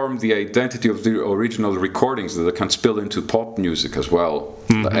transform the identity of the original recordings that can spill into pop music as well.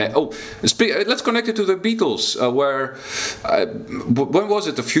 Let's connect it to the Beatles, where when was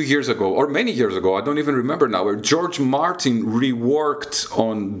it? A few years ago, or many years ago? I don't even remember now. Where George Martin reworked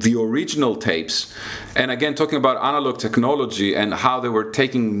on the original tapes, and again talking about analog technology and how they were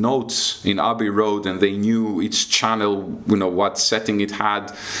taking notes in Abbey Road, and they knew each channel, what setting it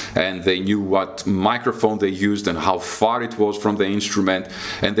had, and they knew what microphone they used and how far it was from the instrument,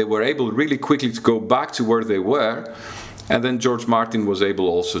 and they were able really quickly to go back to where they were. And then George Martin was able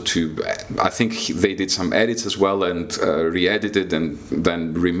also to, I think they did some edits as well, and re-edited and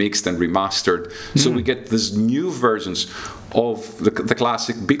then remixed and remastered. So we get these new versions of the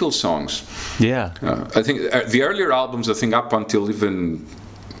classic Beatles songs. Yeah. I think the earlier albums, I think up until even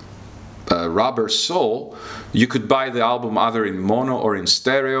Rubber Soul, you could buy the album either in mono or in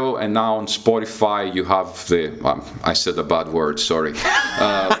stereo, and now on Spotify you have I said a bad word, sorry.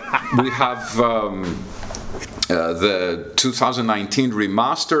 We have... the 2019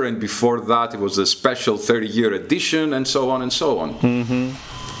 remaster, and before that it was a special 30-year edition, and so on and so on.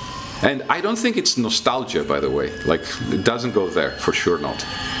 And I don't think it's nostalgia, by the way. Like, it doesn't go there, for sure not.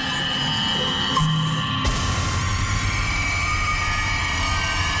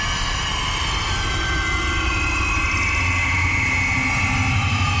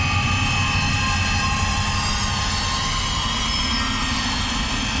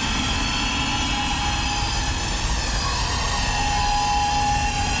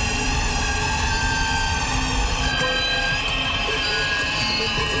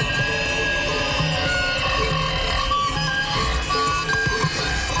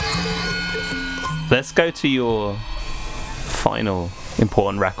 Let's go to your final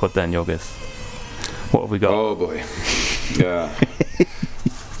important record then, Yorgos. What have we got? Oh boy. Yeah.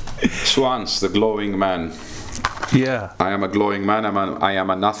 Swans, the glowing man. Yeah. I am a glowing man, I am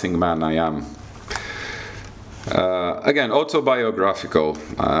a nothing man, I am. Again, autobiographical.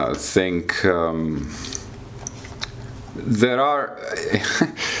 I think there are,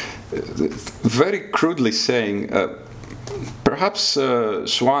 very crudely saying, perhaps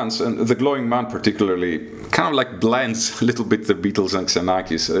Swans, and the Glowing Man particularly, kind of like blends a little bit the Beatles and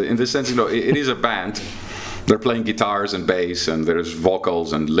Xenakis. In the sense, it is a band. They're playing guitars and bass, and there's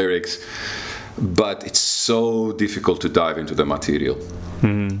vocals and lyrics, but it's so difficult to dive into the material.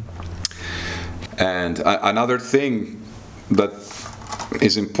 And another thing that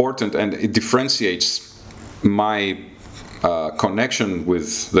is important, and it differentiates my connection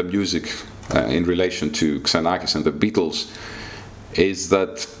with the music in relation to Xenakis and the Beatles, is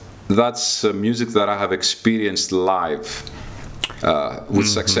that that's music that I have experienced live with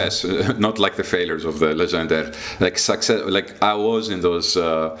success, not like the failures of the Legender. Like success, like I was in those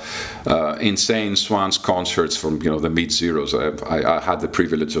insane Swans concerts from the mid-zeros. I had the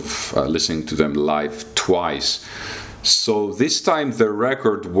privilege of listening to them live twice. So this time the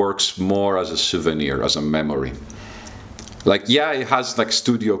record works more as a souvenir, as a memory. Like, yeah, it has like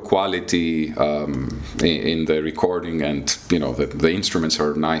studio quality in the recording, and the instruments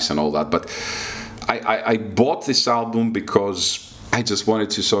are nice and all that, but I bought this album because I just wanted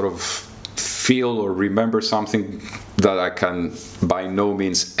to sort of feel or remember something that I can by no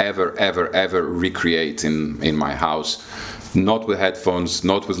means ever recreate in my house. Not with headphones,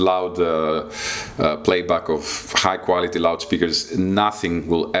 not with loud playback of high quality loudspeakers. Nothing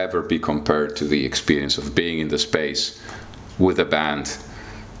will ever be compared to the experience of being in the space with a band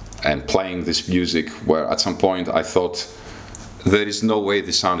and playing this music, where at some point I thought, there is no way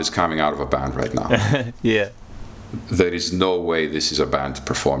this sound is coming out of a band right now. Yeah. There is no way this is a band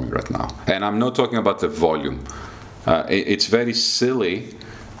performing right now. And I'm not talking about the volume. It's very silly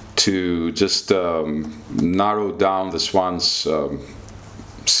to just narrow down the Swans'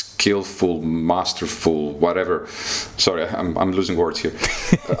 skillful, masterful, whatever. Sorry, I'm losing words here.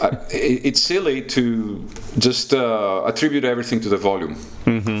 It's silly to just attribute everything to the volume,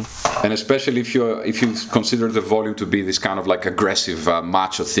 and especially if you consider the volume to be this kind of like aggressive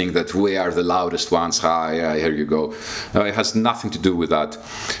macho thing that we are the loudest ones. Yeah, here you go. It has nothing to do with that.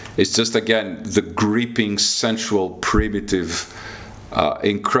 It's just, again, the gripping, sensual, primitive,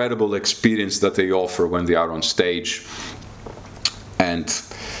 incredible experience that they offer when they are on stage, and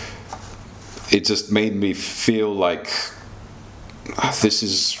it just made me feel like this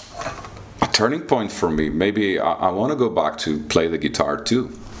is a turning point for me. Maybe I want to go back to play the guitar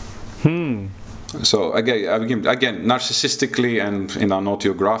too. So again, narcissistically and in an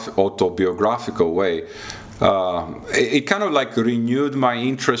autobiographical way, it kind of like renewed my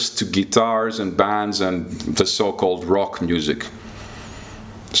interest to guitars and bands and the so-called rock music.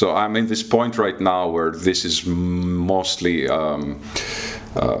 So I'm in this point right now where this is mostly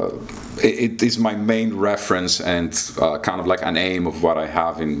it is my main reference and kind of like an aim of what I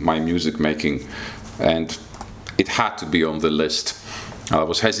have in my music making, and it had to be on the list. I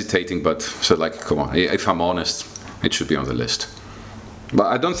was hesitating, but said like, come on, if I'm honest, it should be on the list. But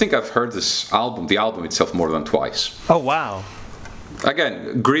I don't think I've heard this album, the album itself, more than twice. Oh, wow.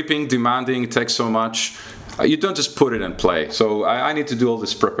 Again, gripping, demanding, it takes so much. You don't just put it and play. So I need to do all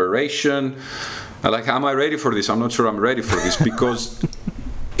this preparation. Like, am I ready for this? I'm not sure I'm ready for this because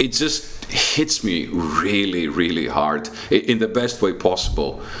it just hits me really, really hard in the best way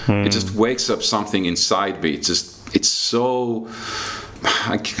possible. It just wakes up something inside me. It's so...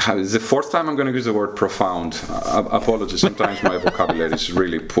 It's the fourth time I'm going to use the word profound. Apologies, sometimes my vocabulary is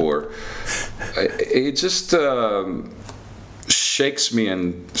really poor. It just shakes me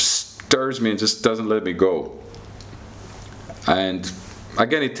and stirs me and just doesn't let me go. And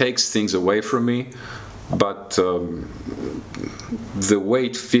again, it takes things away from me, but the way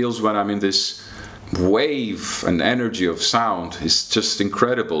it feels when I'm in this wave and energy of sound is just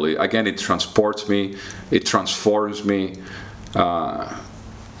incredible. Again, it transports me, it transforms me.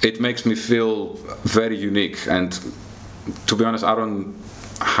 It makes me feel very unique, and to be honest, I don't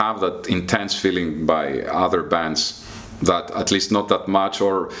have that intense feeling by other bands, that at least not that much,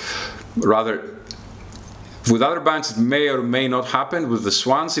 or rather with other bands it may or may not happen. With the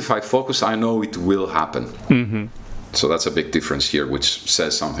Swans, if I focus, I know it will happen. Mm-hmm. So that's a big difference here, which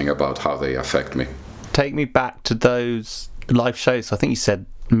says something about how they affect me. Take me back to those live shows. I think you said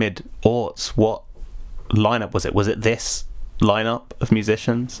mid-aughts. What lineup was it? Was it this lineup of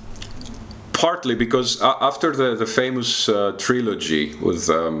musicians? Partly because after the famous trilogy with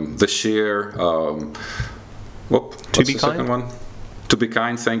The Sheer, what's the second one? To Be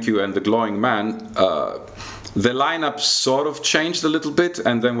Kind, thank you, and The Glowing Man, the lineup sort of changed a little bit,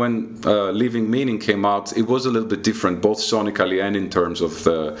 and then when Leaving Meaning came out, it was a little bit different, both sonically and in terms of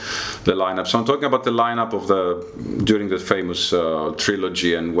the lineup. So I'm talking about the lineup of during the famous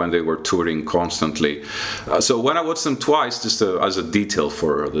trilogy and when they were touring constantly. So when I watched them twice, just as a detail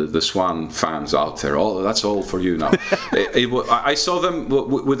for the Swan fans out there, that's all for you now. I saw them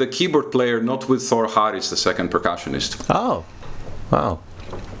with a keyboard player, not with Thor Harris, the second percussionist. Oh, wow.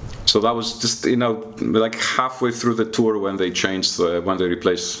 So that was just, like halfway through the tour when they changed, when they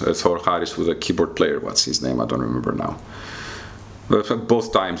replaced Thor Harris with a keyboard player. What's his name? I don't remember now. But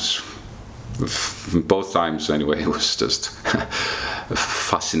both times anyway, it was just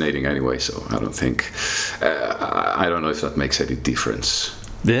fascinating anyway. So I don't think, I don't know if that makes any difference.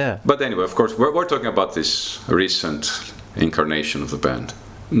 Yeah. But anyway, of course, we're talking about this recent incarnation of the band.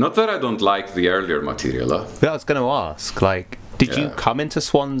 Not that I don't like the earlier material. Yeah, I was going to ask, did you come into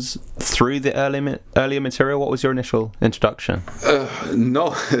Swans through the earlier material? What was your initial introduction?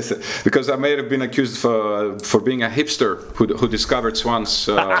 No, because I may have been accused for being a hipster who discovered Swans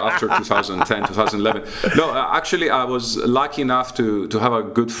after 2010, 2011. No, actually, I was lucky enough to have a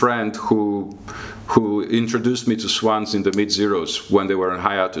good friend who introduced me to Swans in the mid-zeros when they were in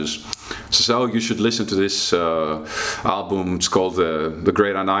hiatus. So you should listen to this album. It's called The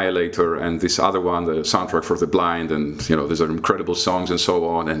Great Annihilator, and this other one, the Soundtrack for the Blind, and these are incredible songs and so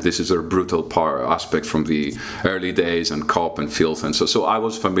on, and this is a brutal aspect from the early days, and Cop and Filth, and so I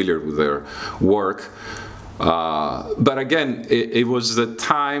was familiar with their work. But again, it was the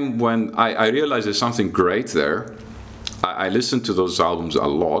time when I realized there's something great there. I listened to those albums a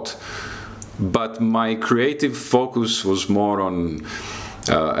lot, but my creative focus was more on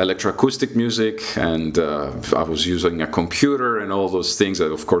electroacoustic music, and I was using a computer and all those things,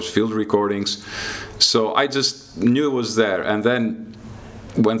 of course field recordings. So I just knew it was there, and then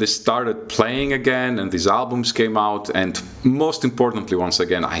when they started playing again and these albums came out, and most importantly, once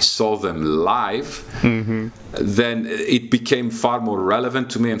again, I saw them live, then it became far more relevant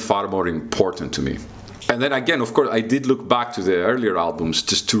to me and far more important to me. And then again, of course, I did look back to the earlier albums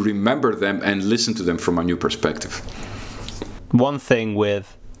just to remember them and listen to them from a new perspective. One thing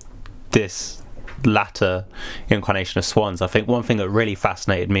with this latter incarnation of Swans, I think one thing that really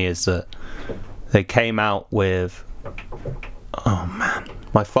fascinated me is that they came out with,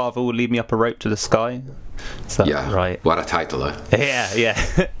 My Father Will Lead Me Up a Rope to the Sky. Is that right? What a title, eh?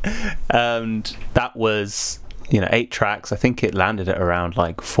 Yeah. And that was, 8 tracks. I think it landed at around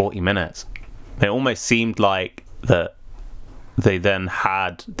 40 minutes. It almost seemed like that they then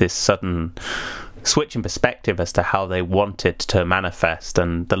had this sudden switch in perspective as to how they wanted to manifest,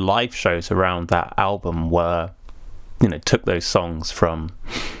 and the live shows around that album were, took those songs from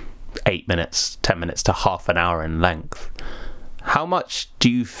 8 minutes, 10 minutes to half an hour in length. How much do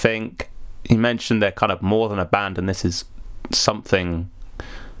you think, you mentioned they're kind of more than a band, and this is something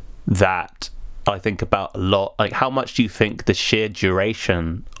that I think about a lot. Like, how much do you think the sheer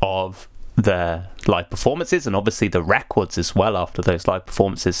duration of their live performances, and obviously the records as well after those live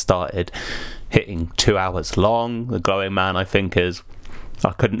performances started hitting 2 hours long? The Glowing Man, I think, is...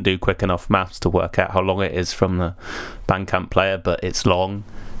 I couldn't do quick enough maths to work out how long it is from the Bandcamp player, but it's long.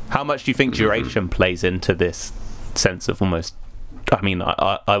 How much do you think duration plays into this sense of almost... I mean,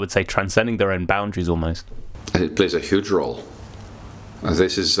 I would say transcending their own boundaries almost? It plays a huge role.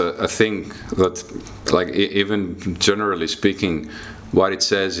 This is a thing that, like, even generally speaking, what it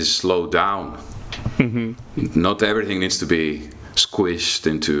says is slow down. Not everything needs to be squished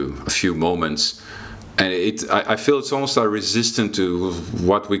into a few moments. And I feel it's almost resistant to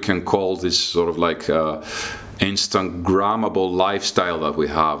what we can call this sort of like Instagrammable lifestyle that we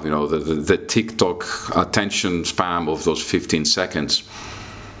have, you know, the TikTok attention span of those 15 seconds.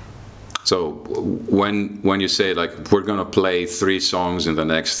 So when you say, like, we're going to play 3 songs in the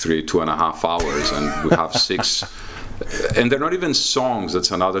next 2.5 hours, and we have 6, and they're not even songs, that's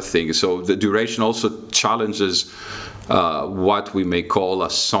another thing. So the duration also challenges what we may call a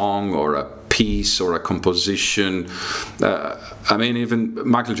song or a piece or a composition. I mean, even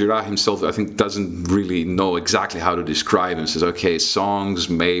Michael Girard himself, I think, doesn't really know exactly how to describe it. He says, okay, songs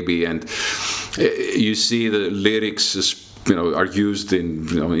maybe, and you see the lyrics, you know, are used in,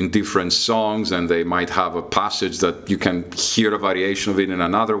 you know, in different songs, and they might have a passage that you can hear a variation of it in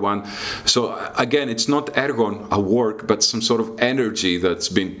another one. So again, it's not ergon, a work, but some sort of energy that's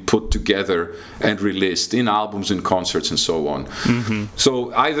been put together and released in albums, in concerts, and so on.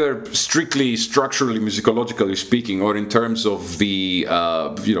 So either strictly structurally, musicologically speaking, or in terms of the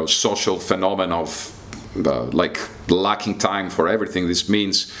you know, social phenomenon of like lacking time for everything, this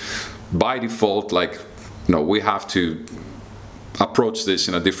means by default, like, you know, we have to approach this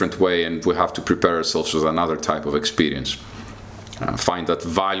in a different way, and we have to prepare ourselves with another type of experience. Find that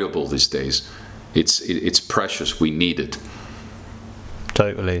valuable these days. It's precious. We need it.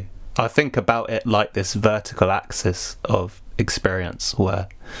 Totally. I think about it like this vertical axis of experience, where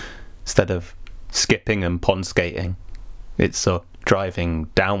instead of skipping and pond skating, it's sort of driving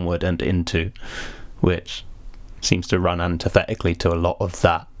downward and into, which seems to run antithetically to a lot of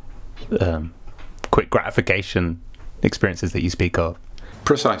that quick gratification experiences that you speak of.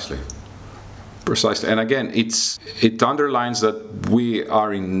 Precisely. And again, it underlines that we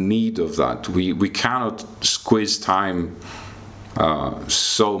are in need of that. We cannot squeeze time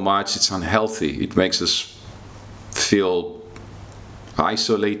so much. It's unhealthy. It makes us feel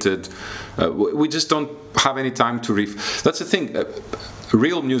isolated. We just don't have any time to that's the thing.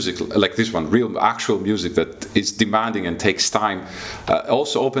 Real music like this one, real actual music that is demanding and takes time,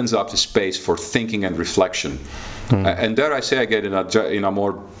 also opens up the space for thinking and reflection. And there I say again, in a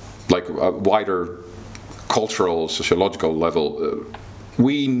more like a wider cultural, sociological level,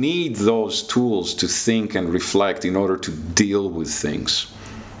 we need those tools to think and reflect in order to deal with things.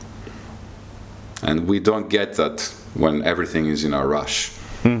 And we don't get that when everything is in a rush.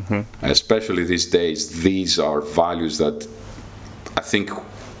 Especially these days, these are values that I think,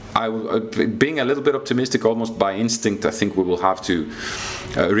 being a little bit optimistic almost by instinct, I think we will have to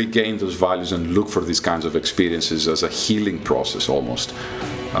regain those values and look for these kinds of experiences as a healing process almost.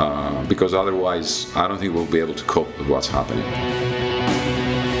 Because otherwise, I don't think we'll be able to cope with what's happening.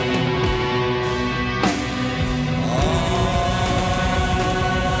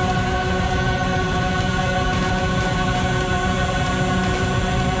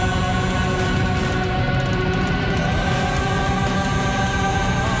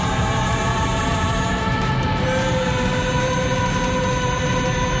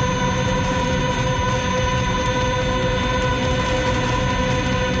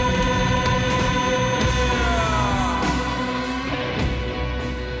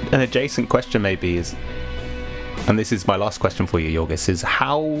 An adjacent question maybe is, and this is my last question for you, Jorgis, is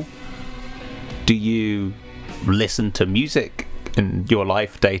how do you listen to music in your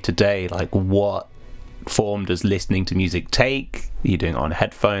life day to day? Like, what form does listening to music take? Are you doing it on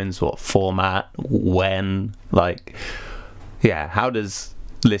headphones? What format? When? Like, yeah, how does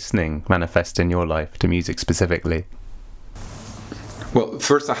listening manifest in your life to music specifically? Well,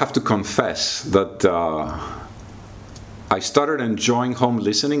 first I have to confess that I started enjoying home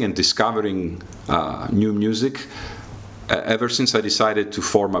listening and discovering new music ever since I decided to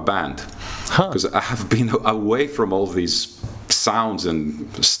form a band. Because I have been away from all these sounds and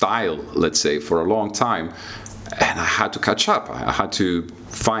style, let's say, for a long time, and I had to catch up. I had to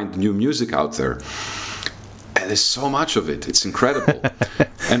find new music out there. And there's so much of it. It's incredible.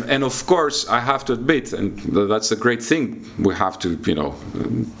 and of course, I have to admit, and that's a great thing, we have to,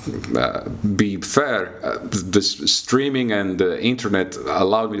 be fair. This streaming and the internet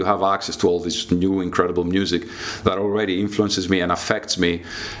allowed me to have access to all this new, incredible music that already influences me and affects me.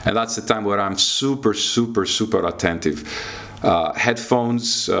 And that's the time where I'm super, super, super attentive.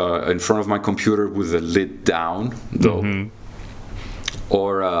 Headphones in front of my computer with the lid down, though. Mm-hmm.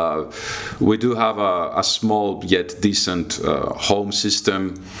 Or we do have a small yet decent home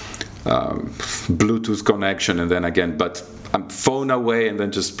system, Bluetooth connection, and then again, but I'm phone away, and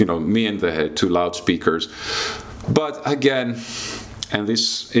then just me and the 2 loudspeakers. But again, and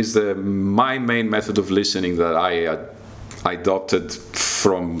this is my main method of listening that I adopted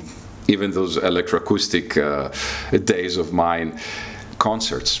from even those electroacoustic days of mine,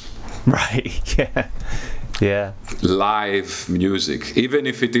 concerts. Right. Yeah. Yeah. Live music, even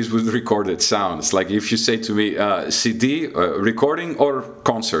if it is with recorded sounds. Like if you say to me, CD, recording or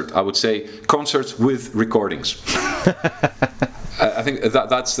concert, I would say concerts with recordings. I think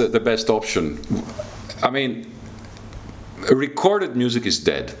that's the best option. I mean, recorded music is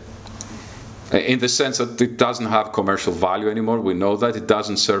dead. In the sense that it doesn't have commercial value anymore. We know that. It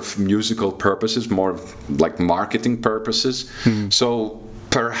doesn't serve musical purposes, more like marketing purposes. Mm. So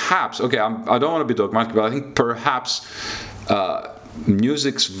perhaps, I don't want to be dogmatic, but I think perhaps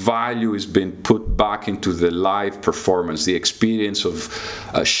music's value is being put back into the live performance, the experience of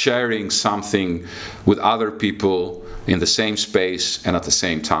sharing something with other people in the same space and at the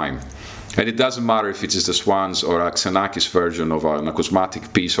same time. And it doesn't matter if it is the Swans or a Xenakis version of an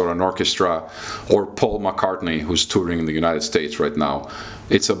acousmatic piece or an orchestra or Paul McCartney, who's touring in the United States right now.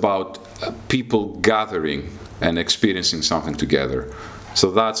 It's about people gathering and experiencing something together.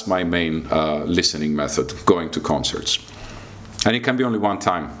 So that's my main listening method, going to concerts. And it can be only one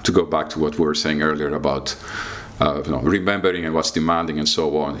time, to go back to what we were saying earlier about remembering and what's demanding and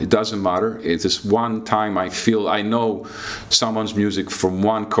so on. It doesn't matter. It is one time I know someone's music from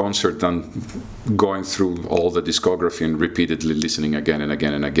one concert and going through all the discography and repeatedly listening again and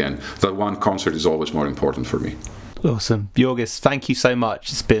again and again. That one concert is always more important for me. Awesome. Yorgos, thank you so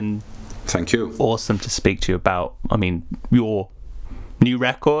much. It's been thank you. Awesome to speak to you about, your new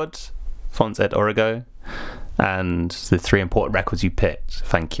record, Fonts et Origo, and the 3 important records you picked.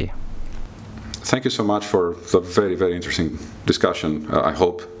 Thank you. Thank you so much for the very, very interesting discussion, I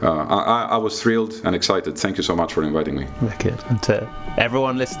hope. I was thrilled and excited. Thank you so much for inviting me. Wicked. And to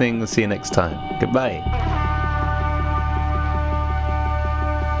everyone listening, we'll see you next time. Goodbye.